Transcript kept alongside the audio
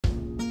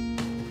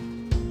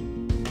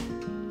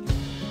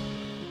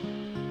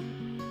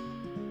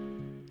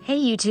Hey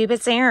YouTube,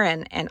 it's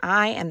Erin, and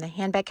I am the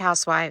Handbag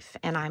Housewife,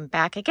 and I'm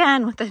back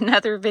again with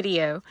another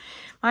video.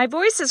 My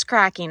voice is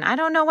cracking. I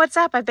don't know what's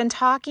up. I've been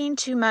talking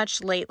too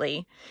much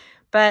lately,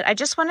 but I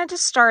just wanted to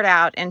start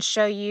out and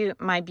show you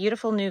my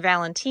beautiful new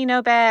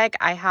Valentino bag.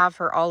 I have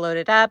her all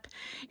loaded up,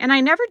 and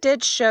I never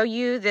did show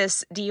you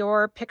this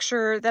Dior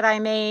picture that I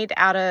made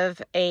out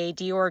of a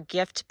Dior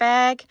gift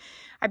bag.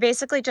 I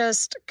basically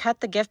just cut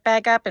the gift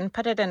bag up and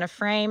put it in a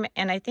frame,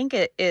 and I think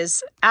it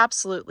is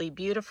absolutely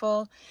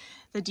beautiful.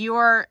 The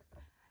Dior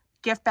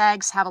gift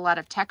bags have a lot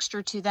of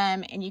texture to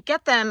them, and you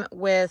get them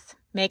with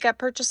makeup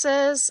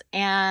purchases,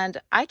 and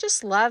I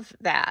just love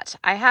that.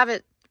 I have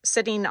it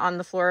sitting on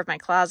the floor of my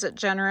closet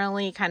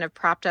generally, kind of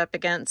propped up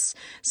against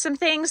some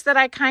things that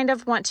I kind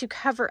of want to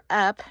cover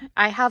up.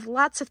 I have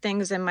lots of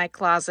things in my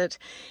closet,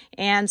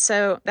 and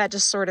so that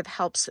just sort of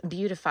helps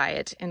beautify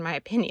it, in my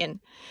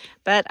opinion.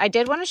 But I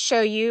did want to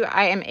show you,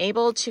 I am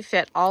able to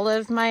fit all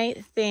of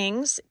my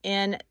things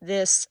in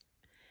this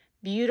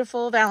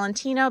beautiful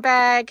Valentino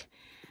bag.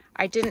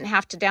 I didn't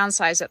have to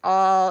downsize at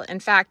all. In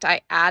fact,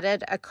 I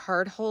added a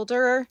card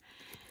holder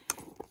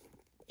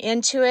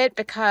into it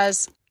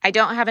because I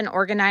don't have an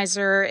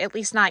organizer, at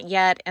least not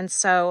yet. And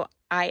so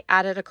I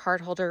added a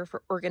card holder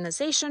for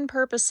organization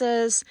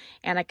purposes,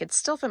 and I could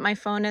still fit my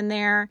phone in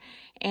there.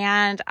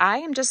 And I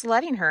am just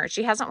letting her.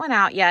 She hasn't went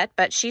out yet,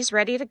 but she's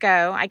ready to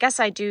go. I guess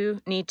I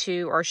do need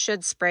to or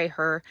should spray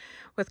her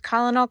with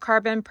Collinil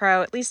Carbon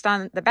Pro, at least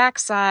on the back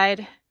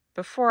side,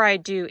 before I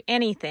do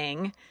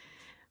anything,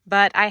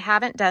 but I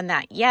haven't done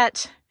that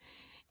yet.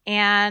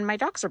 And my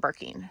dogs are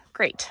barking.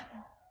 Great.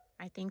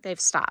 I think they've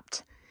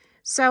stopped.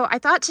 So I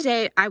thought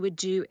today I would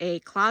do a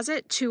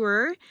closet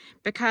tour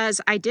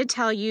because I did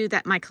tell you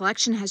that my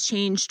collection has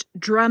changed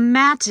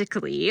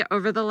dramatically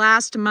over the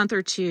last month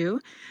or two.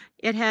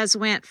 It has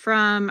went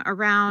from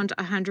around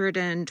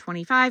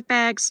 125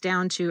 bags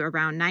down to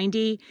around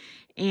 90,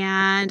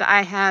 and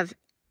I have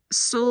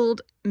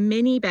sold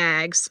many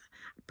bags.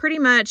 Pretty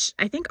much,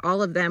 I think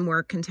all of them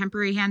were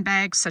contemporary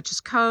handbags such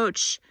as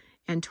Coach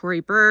and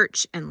Tory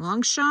Burch and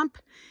Longchamp.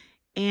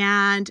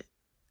 And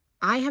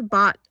I have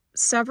bought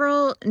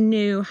several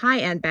new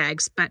high-end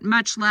bags, but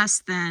much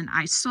less than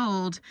I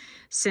sold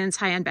since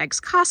high-end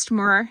bags cost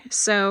more.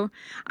 So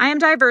I am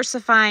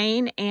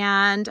diversifying,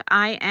 and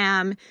I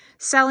am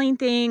selling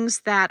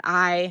things that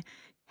I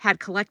had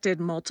collected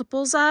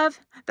multiples of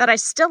that I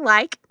still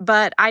like,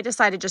 but I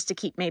decided just to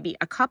keep maybe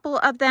a couple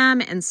of them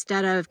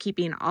instead of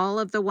keeping all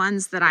of the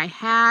ones that I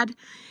had.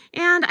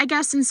 And I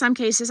guess in some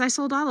cases I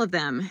sold all of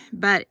them,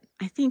 but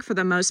I think for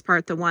the most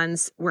part, the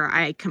ones where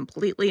I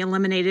completely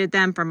eliminated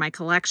them from my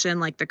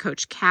collection, like the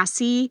Coach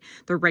Cassie,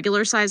 the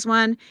regular size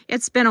one,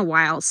 it's been a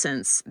while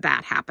since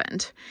that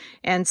happened.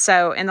 And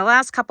so in the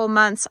last couple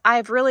months,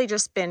 I've really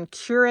just been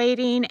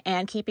curating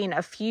and keeping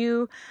a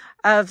few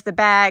of the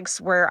bags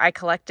where I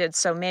collected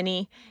so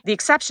many. The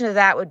exception to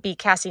that would be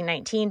Cassie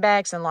 19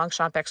 bags and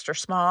Longchamp extra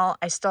small.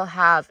 I still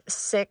have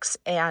 6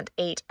 and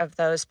 8 of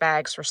those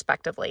bags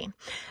respectively.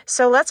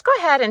 So let's go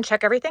ahead and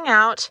check everything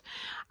out.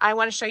 I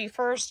want to show you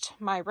first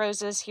my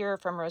roses here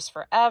from Rose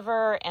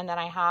Forever, and then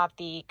I have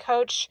the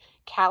Coach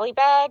Cali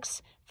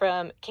bags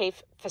from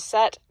Cave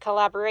Facette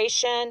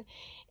collaboration.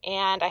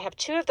 And I have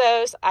 2 of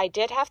those. I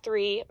did have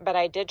 3, but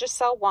I did just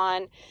sell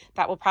 1.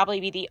 That will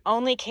probably be the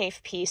only cave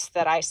piece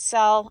that I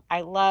sell.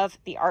 I love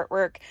the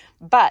artwork,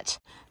 but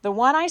the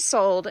one I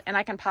sold, and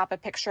I can pop a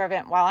picture of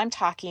it while I'm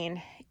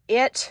talking,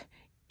 it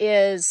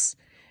is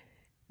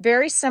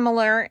very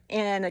similar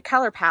in a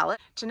color palette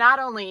to not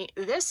only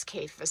this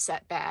Cave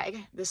Facette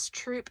bag, this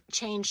Troop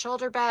chain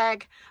shoulder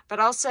bag,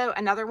 but also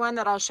another one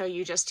that I'll show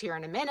you just here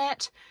in a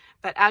minute.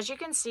 But as you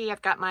can see,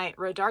 I've got my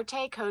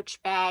Rodarte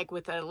Coach bag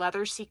with the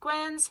leather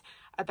sequins,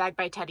 a bag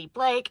by Teddy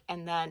Blake,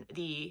 and then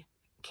the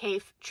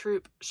Cave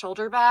Troop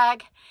shoulder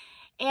bag.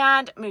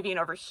 And moving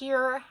over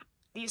here,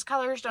 these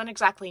colors don't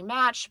exactly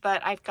match,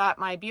 but I've got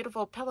my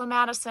beautiful Pillow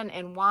Madison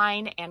in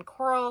wine and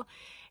coral,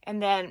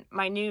 and then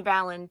my new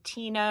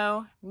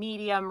Valentino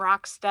medium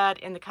rock stud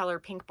in the color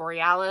Pink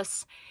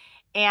Borealis.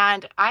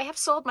 And I have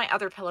sold my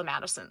other Pillow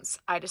Madisons.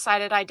 I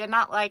decided I did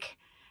not like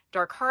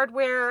dark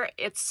hardware.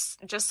 It's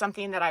just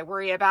something that I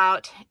worry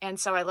about, and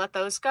so I let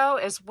those go,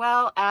 as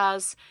well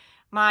as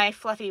my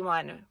fluffy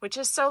one, which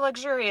is so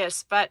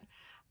luxurious, but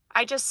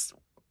I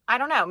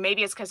don't know,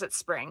 maybe it's because it's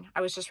spring. I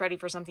was just ready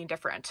for something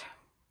different.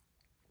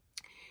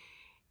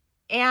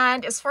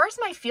 And as far as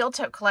my field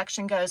tote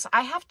collection goes,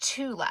 I have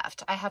 2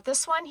 left. I have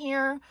this one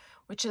here,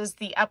 which is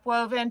the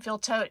Upwoven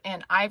Field Tote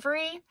in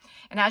Ivory,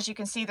 and as you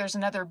can see, there's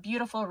another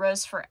beautiful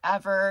Rose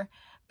Forever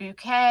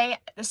bouquet.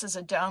 This is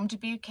a domed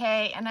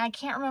bouquet, and I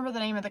can't remember the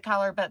name of the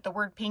color, but the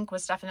word pink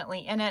was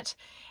definitely in it.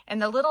 And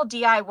the little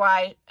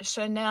DIY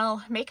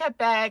Chanel makeup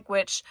bag,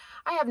 which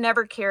I have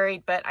never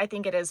carried, but I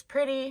think it is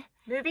pretty.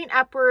 Moving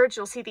upwards,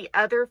 you'll see the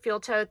other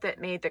field tote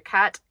that made the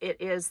cut. It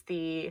is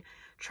the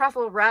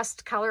Truffle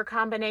Rust color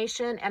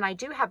combination, and I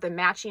do have the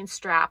matching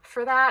strap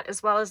for that,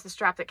 as well as the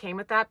strap that came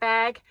with that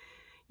bag.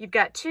 You've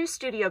got 2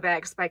 studio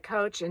bags by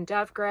Coach in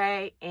Dove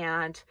Gray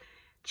and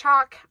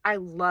Chalk, I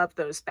love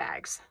those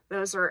bags.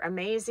 Those are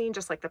amazing,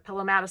 just like the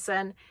Pillow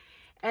Madison.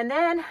 And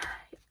then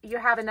you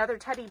have another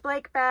Teddy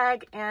Blake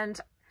bag, and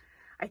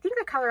I think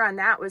the color on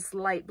that was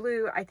light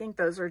blue. I think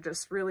those are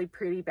just really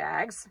pretty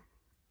bags.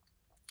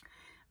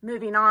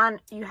 Moving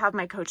on, you have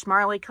my Coach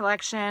Marley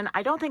collection.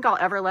 I don't think I'll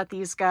ever let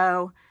these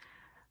go.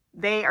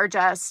 They are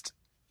just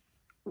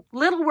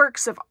little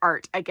works of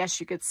art, I guess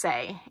you could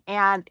say.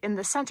 And in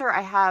the center,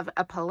 I have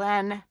a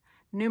Palen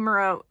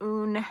Numero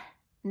Un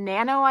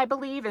Nano, I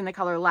believe, in the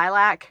color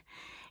Lilac.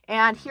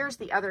 And here's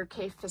the other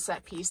Cafe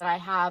Facette piece that I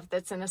have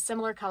that's in a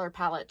similar color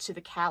palette to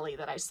the Cali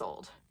that I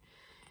sold.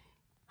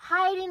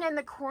 Hiding in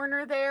the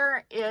corner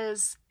there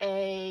is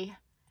a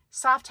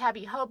Soft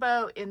Tabby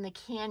Hobo in the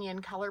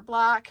Canyon color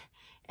block.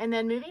 And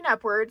then moving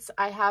upwards,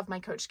 I have my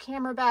Coach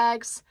camera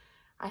bags.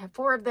 I have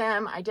 4 of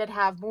them. I did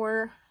have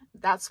more.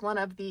 That's one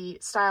of the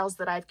styles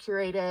that I've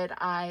curated.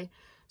 I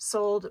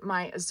sold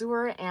my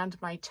Azure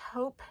and my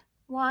Taupe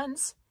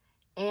ones.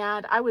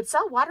 And I would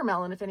sell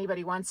Watermelon if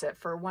anybody wants it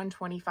for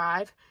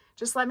 $125.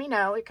 Just let me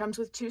know. It comes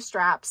with 2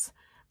 straps.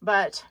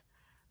 But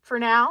for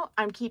now,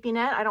 I'm keeping it.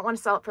 I don't want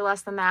to sell it for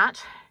less than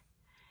that.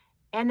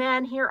 And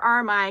then here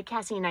are my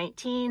Cassie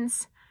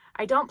 19s.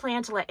 I don't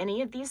plan to let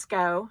any of these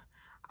go.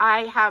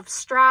 I have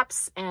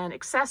straps and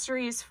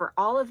accessories for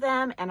all of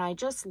them, and I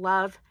just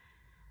love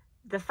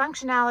the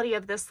functionality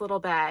of this little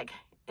bag.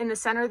 In the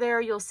center there,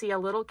 you'll see a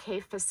little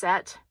Cafe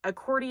Facette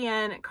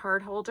accordion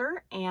card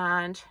holder,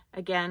 and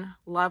again,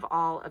 love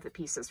all of the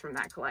pieces from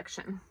that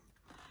collection.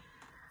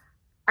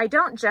 I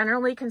don't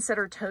generally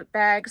consider tote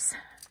bags,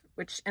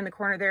 which in the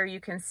corner there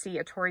you can see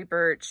a Tory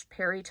Burch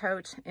Perry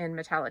tote in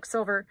metallic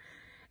silver.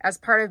 As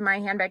part of my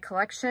handbag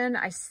collection,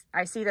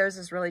 I see those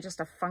as really just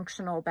a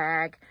functional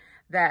bag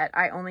that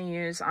I only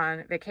use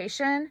on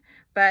vacation,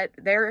 but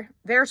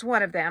there's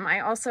one of them. I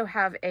also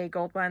have a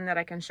gold one that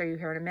I can show you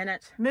here in a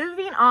minute.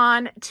 Moving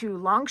on to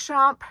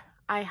Longchamp,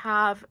 I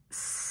have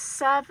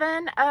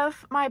 7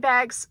 of my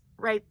bags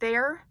right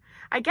there.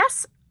 I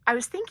guess I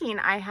was thinking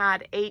I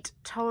had 8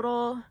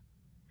 total,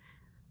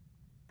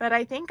 but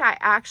I think I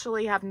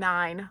actually have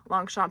 9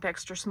 Longchamp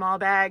extra small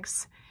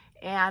bags.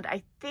 And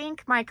I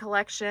think my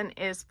collection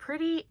is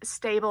pretty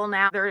stable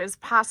now. There is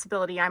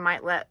possibility I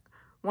might let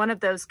one of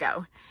those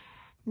go.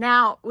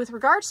 Now, with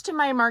regards to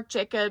my Marc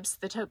Jacobs,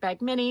 the tote bag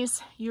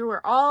minis, you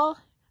are all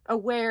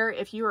aware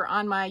if you are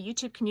on my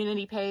YouTube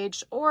community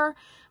page or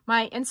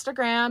my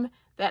Instagram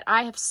that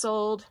I have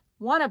sold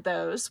one of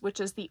those, which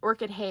is the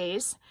Orchid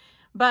Haze.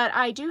 But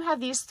I do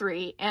have these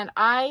 3, and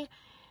I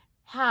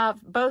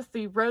have both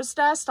the Rose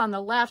Dust on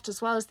the left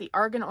as well as the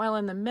Argan Oil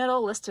in the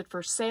middle listed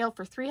for sale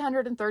for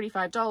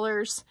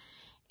 $335.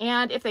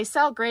 And if they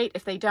sell, great.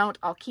 If they don't,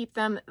 I'll keep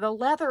them. The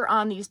leather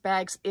on these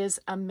bags is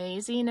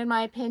amazing in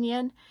my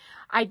opinion.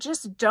 I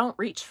just don't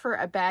reach for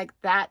a bag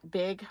that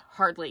big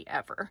hardly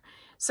ever.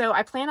 So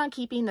I plan on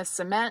keeping the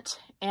cement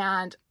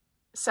and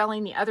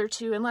selling the other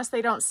 2 unless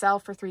they don't sell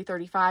for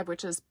 $335,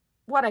 which is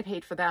what I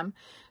paid for them.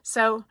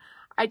 So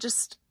I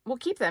just will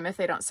keep them if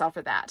they don't sell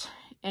for that.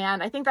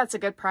 And I think that's a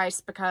good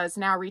price because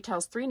now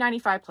retails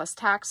 $395 plus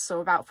tax, so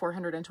about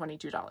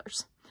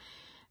 $422.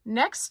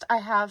 Next, I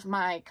have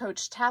my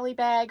Coach Tally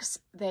bags.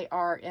 They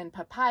are in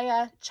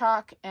papaya,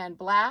 chalk, and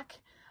black.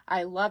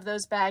 I love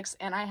those bags,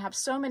 and I have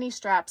so many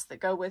straps that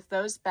go with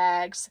those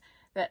bags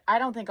that I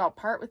don't think I'll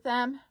part with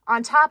them.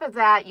 On top of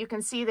that, you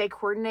can see they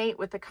coordinate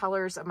with the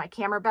colors of my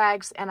camera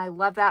bags, and I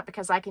love that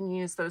because I can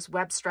use those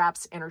web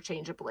straps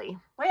interchangeably.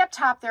 Way up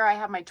top there, I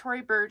have my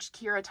Tory Burch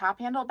Kira top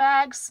handle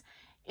bags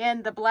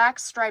in the black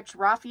striped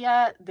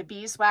raffia, the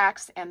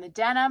beeswax, and the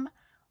denim.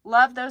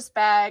 Love those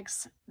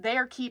bags. They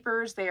are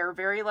keepers. They are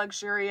very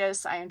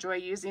luxurious. I enjoy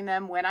using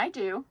them when I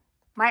do.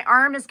 My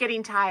arm is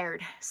getting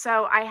tired,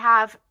 so I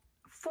have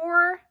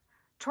 4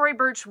 Tory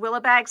Burch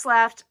Willa bags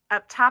left.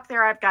 Up top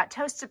there, I've got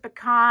Toasted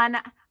Pecan.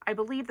 I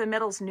believe the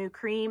middle's New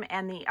Cream,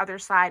 and the other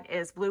side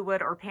is Blue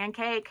Wood or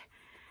Pancake.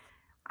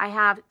 I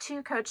have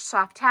 2 Coach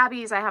Soft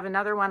Tabbies. I have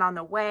another one on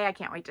the way. I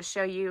can't wait to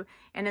show you.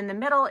 And in the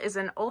middle is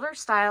an older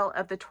style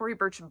of the Tory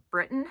Burch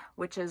Britain,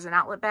 which is an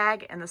outlet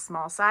bag in the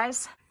small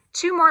size.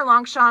 2 more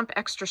Longchamp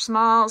extra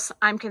smalls.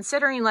 I'm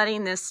considering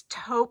letting this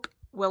Taupe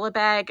Willa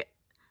bag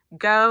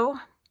go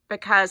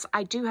because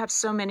I do have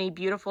so many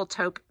beautiful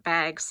taupe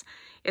bags.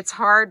 It's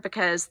hard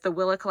because the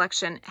Willa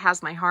collection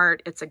has my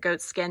heart. It's a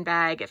goat skin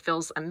bag. It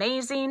feels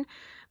amazing.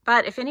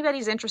 But if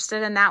anybody's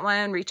interested in that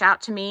one, reach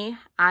out to me.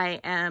 I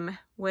am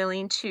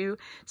willing to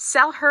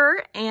sell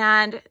her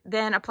and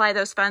then apply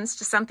those funds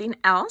to something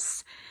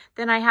else.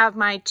 Then I have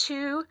my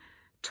 2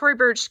 Tory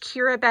Burch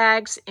Kira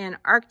bags in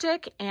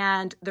Arctic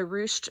and the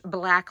ruched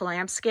black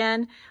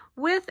lambskin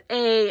with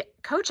a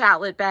Coach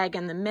outlet bag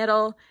in the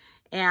middle,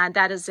 and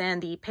that is in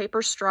the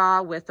paper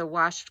straw with the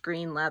washed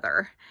green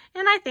leather.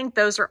 And I think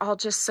those are all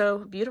just so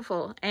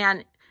beautiful,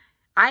 and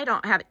I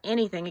don't have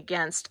anything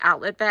against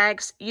outlet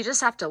bags. You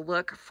just have to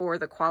look for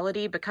the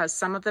quality because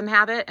some of them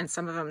have it and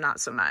some of them not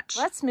so much.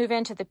 Let's move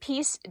into the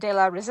Piece de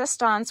la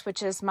Resistance,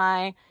 which is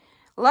my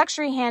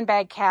luxury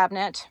handbag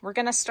cabinet. We're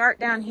going to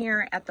start down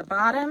here at the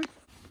bottom.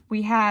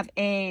 We have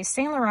a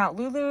Saint Laurent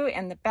Lulu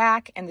in the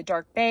back in the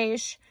dark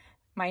beige,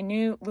 my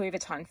new Louis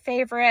Vuitton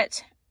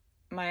favorite,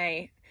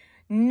 my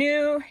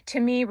new to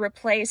me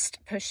replaced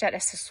pochette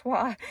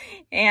accessoire,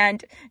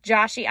 and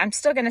Joshy, I'm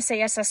still going to say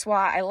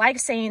accessoire. I like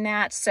saying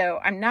that,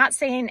 so I'm not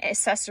saying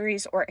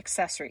accessories or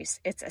accessories.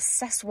 It's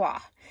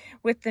accessoire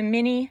with the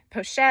mini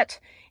pochette.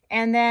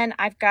 And then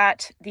I've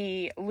got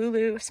the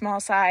Lulu small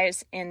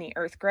size in the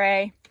earth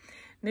gray.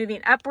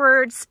 Moving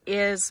upwards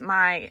is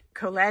my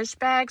college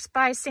bags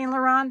by Saint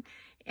Laurent,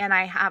 and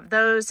I have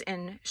those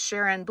in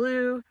Sharon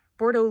Blue,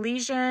 Bordeaux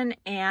Legion,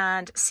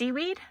 and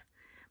Seaweed.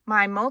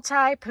 My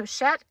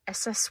multi-pochette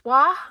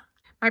accessoire,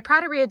 my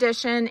Prada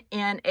re-edition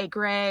in a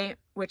gray,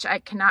 which I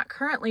cannot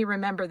currently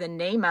remember the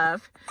name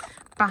of.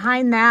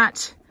 Behind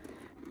that,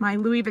 my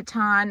Louis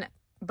Vuitton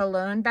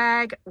Boulogne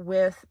bag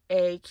with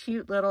a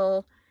cute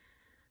little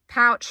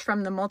pouch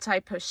from the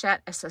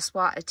multi-pochette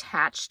accessoire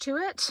attached to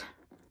it.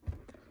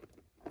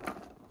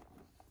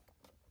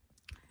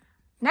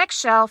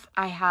 Next shelf,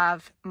 I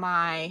have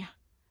my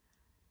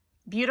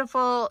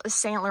beautiful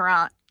Saint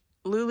Laurent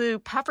Lulu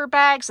puffer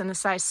bags in the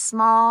size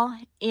small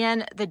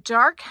in the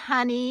dark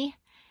honey,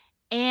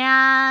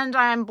 and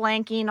I'm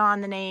blanking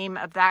on the name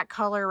of that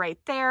color right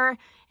there,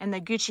 and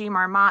the Gucci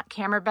Marmont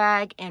camera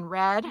bag in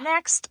red.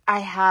 Next,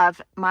 I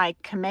have my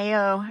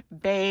Cameo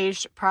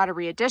beige Prada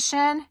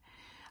re-edition,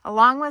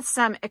 along with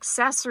some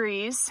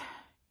accessories.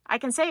 I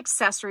can say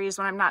accessories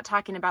when I'm not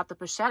talking about the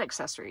pochette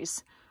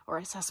accessories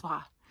or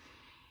accessoire.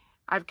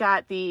 I've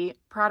got the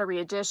Prada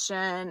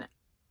re-edition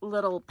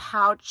little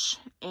pouch,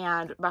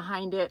 and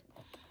behind it,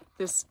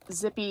 this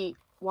zippy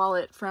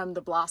wallet from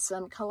the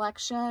Blossom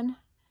collection,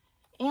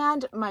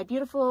 and my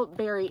beautiful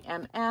Berry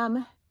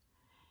MM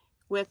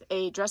with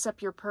a dress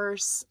up your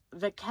purse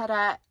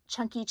Vachetta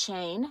chunky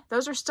chain.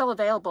 Those are still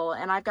available,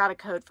 and I've got a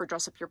code for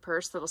dress up your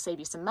purse that'll save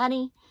you some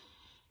money.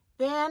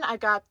 Then I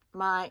got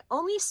my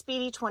only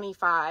Speedy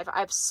 25.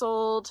 I've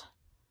sold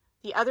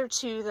the other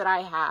two that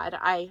I had.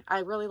 I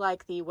really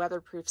like the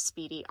weatherproof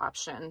Speedy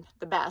option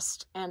the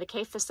best, and a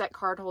Kay Facette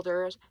card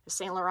holder, a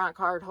Saint Laurent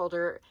card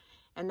holder,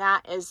 and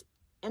that is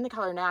in the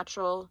color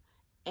natural,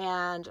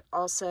 and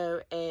also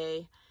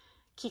a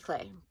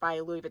Kikle by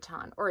Louis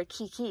Vuitton, or a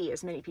Kiki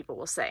as many people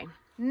will say.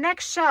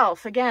 Next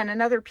shelf, again,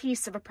 another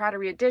piece of a Prada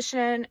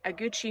re-edition, a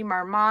Gucci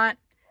Marmont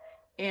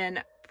in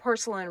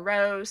porcelain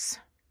rose.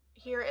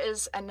 Here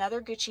is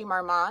another Gucci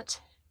Marmont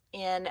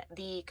in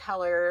the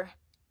color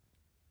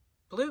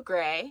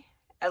blue-gray,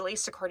 at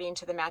least according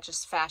to the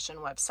NextFashion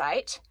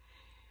website.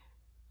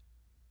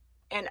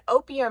 An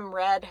opium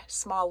red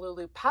small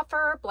Lulu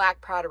puffer,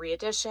 black Prada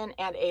re-edition,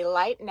 and a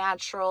light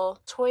natural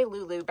toy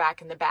Lulu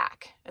back in the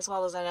back, as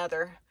well as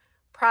another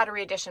Prada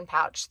re-edition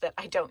pouch that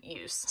I don't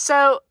use.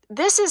 So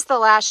this is the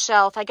last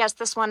shelf. I guess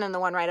this one and the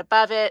one right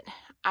above it.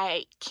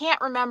 I can't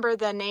remember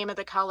the name of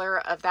the color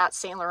of that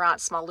Saint Laurent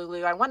small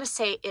Lulu. I want to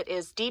say it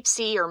is deep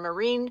sea or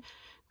marine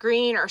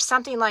green or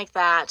something like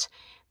that.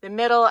 The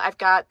middle, I've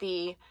got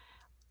the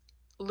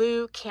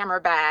Lou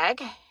camera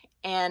bag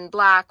in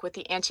black with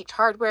the antique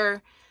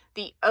hardware,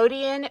 the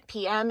Odeon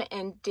PM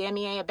in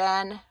Damier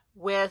Ebene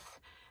with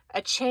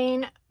a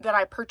chain that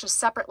I purchased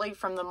separately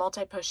from the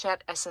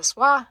multi-pochette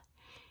accessoire.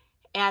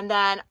 And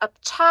then up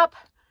top,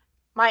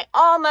 my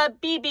Alma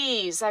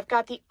BBs. I've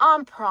got the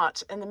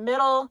Empreinte in the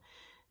middle,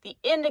 the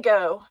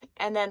indigo,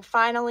 and then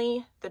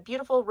finally the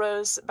beautiful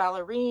rose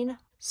ballerine.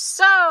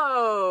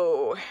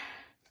 So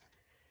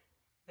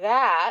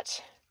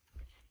that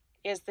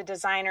is the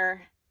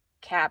designer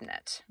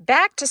cabinet.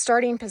 Back to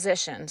starting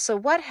position. So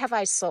what have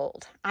I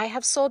sold? I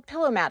have sold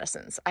Pillow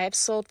Madisons. I have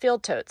sold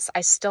Field Totes.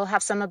 I still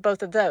have some of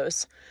both of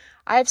those.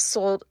 I've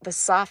sold the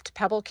soft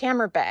Pebble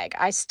camera bag.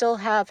 I still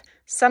have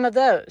some of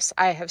those.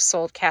 I have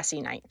sold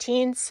Cassie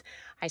 19s.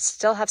 I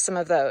still have some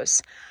of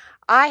those.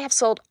 I have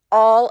sold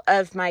all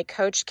of my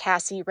Coach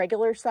Cassie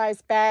regular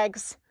size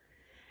bags.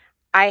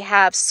 I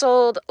have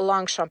sold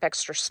Longchamp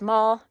extra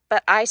small,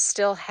 but I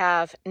still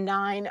have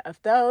 9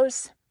 of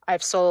those.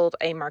 I've sold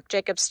a Marc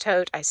Jacobs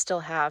tote. I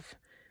still have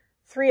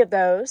 3 of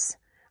those.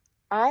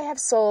 I have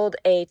sold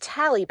a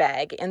Tally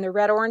bag in the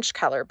red-orange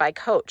color by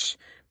Coach,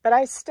 but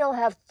I still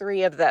have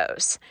 3 of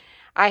those.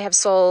 I have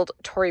sold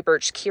Tory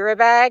Burch Kira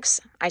bags.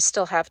 I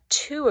still have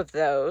 2 of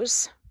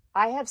those.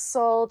 I have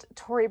sold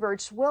Tory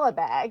Burch Willa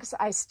bags.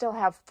 I still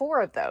have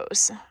 4 of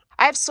those.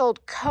 I've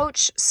sold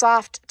Coach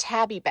soft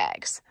tabby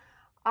bags.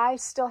 I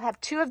still have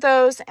 2 of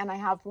those, and I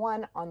have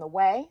 1 on the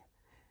way.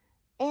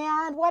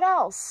 And what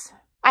else?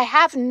 I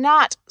have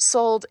not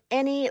sold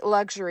any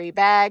luxury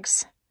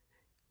bags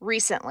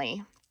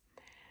recently.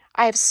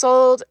 I have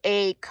sold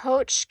a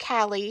Coach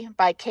Cali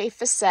by Kay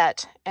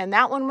Facette, and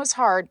that one was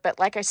hard, but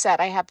like I said,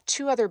 I have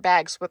 2 other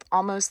bags with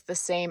almost the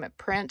same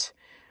print,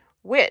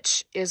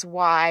 which is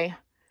why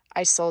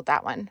I sold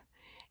that one.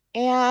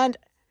 And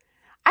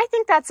I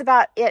think that's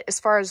about it as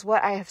far as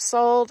what I have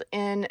sold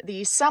in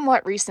the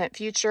somewhat recent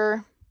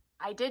future.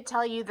 I did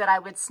tell you that I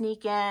would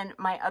sneak in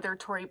my other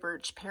Tory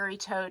Burch Perry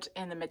tote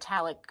in the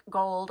metallic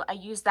gold. I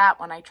use that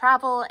when I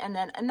travel, and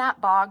then in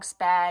that Boggs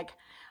bag,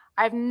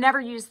 I've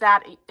never used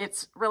that.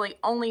 It's really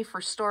only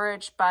for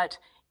storage, but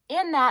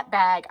in that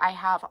bag, I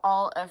have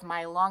all of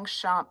my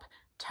Longchamp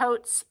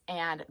totes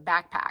and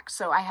backpack.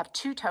 So I have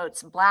 2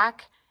 totes,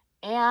 black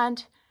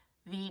and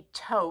the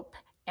taupe.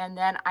 And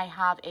then I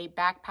have a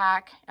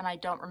backpack, and I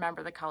don't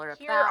remember the color of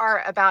that. Here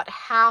are about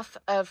half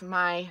of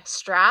my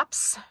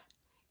straps,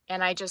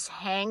 and I just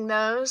hang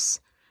those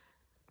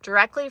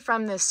directly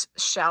from this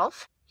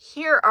shelf.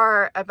 Here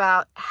are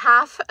about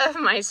half of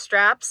my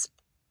straps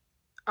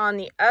on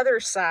the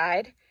other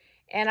side,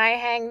 and I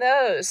hang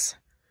those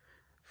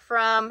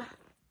from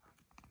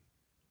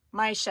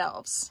my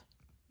shelves.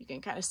 You can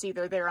kind of see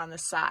they're there on the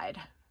side.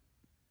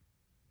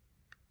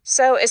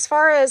 So as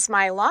far as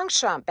my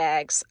Longchamp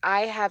bags,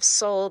 I have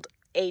sold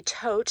a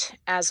tote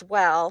as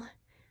well,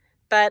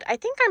 but I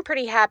think I'm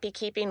pretty happy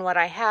keeping what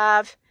I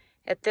have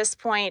at this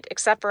point,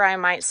 except for I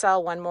might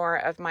sell one more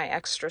of my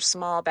extra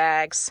small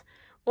bags.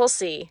 We'll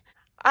see.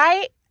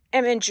 I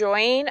am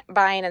enjoying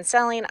buying and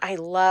selling. I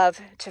love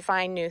to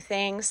find new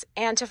things,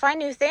 and to find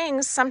new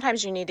things,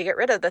 sometimes you need to get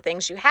rid of the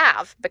things you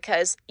have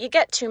because you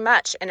get too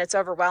much and it's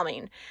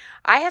overwhelming.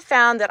 I have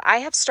found that I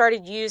have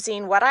started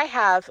using what I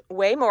have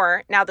way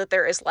more now that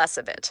there is less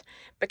of it,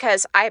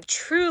 because I have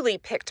truly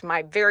picked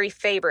my very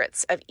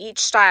favorites of each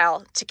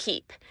style to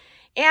keep.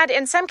 And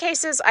in some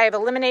cases, I have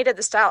eliminated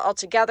the style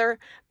altogether,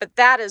 but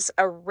that is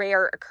a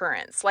rare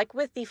occurrence, like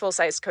with the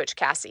full-size Coach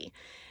Cassie.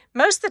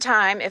 Most of the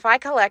time, if I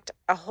collect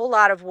a whole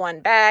lot of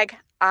one bag,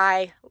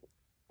 I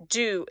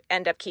do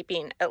end up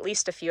keeping at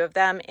least a few of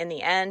them in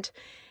the end.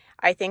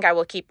 I think I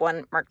will keep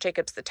one Marc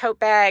Jacobs the tote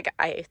bag.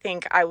 I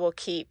think I will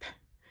keep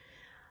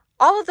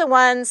all of the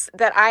ones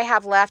that I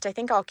have left. I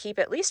think I'll keep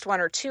at least 1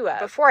 or 2 of.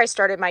 Before I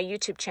started my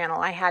YouTube channel,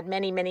 I had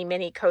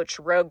many Coach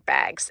Rogue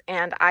bags,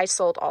 and I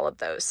sold all of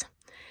those.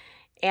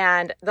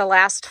 And the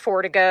last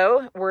 4 to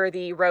go were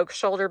the Rogue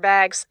shoulder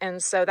bags,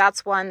 and so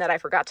that's one that I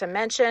forgot to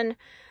mention.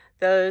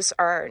 Those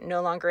are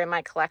no longer in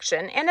my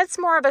collection, and it's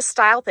more of a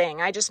style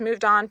thing. I just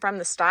moved on from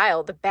the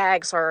style. The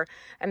bags are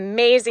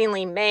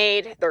amazingly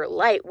made. They're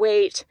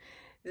lightweight.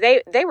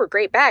 They were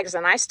great bags,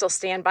 and I still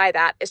stand by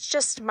that. It's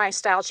just my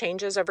style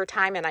changes over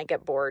time, and I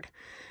get bored.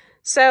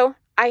 So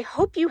I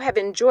hope you have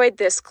enjoyed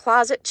this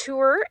closet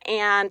tour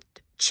and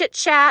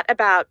chit-chat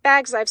about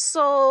bags I've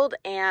sold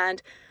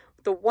and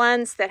the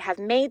ones that have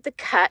made the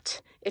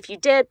cut. If you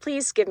did,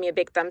 please give me a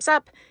big thumbs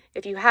up.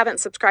 If you haven't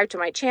subscribed to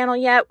my channel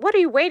yet, what are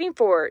you waiting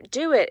for?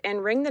 Do it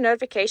and ring the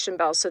notification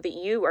bell so that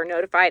you are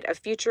notified of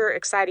future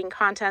exciting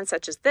content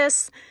such as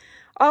this.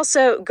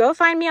 Also, go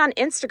find me on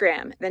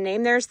Instagram. The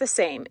name there is the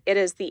same. It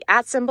is the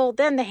 @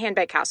 then the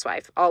Handbag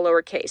Housewife, all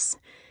lowercase.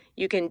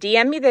 You can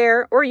DM me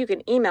there, or you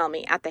can email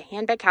me at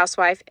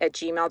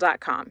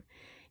thehandbaghousewife@gmail.com.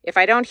 If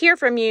I don't hear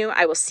from you,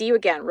 I will see you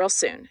again real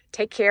soon.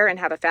 Take care and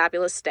have a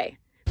fabulous day.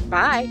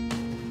 Bye.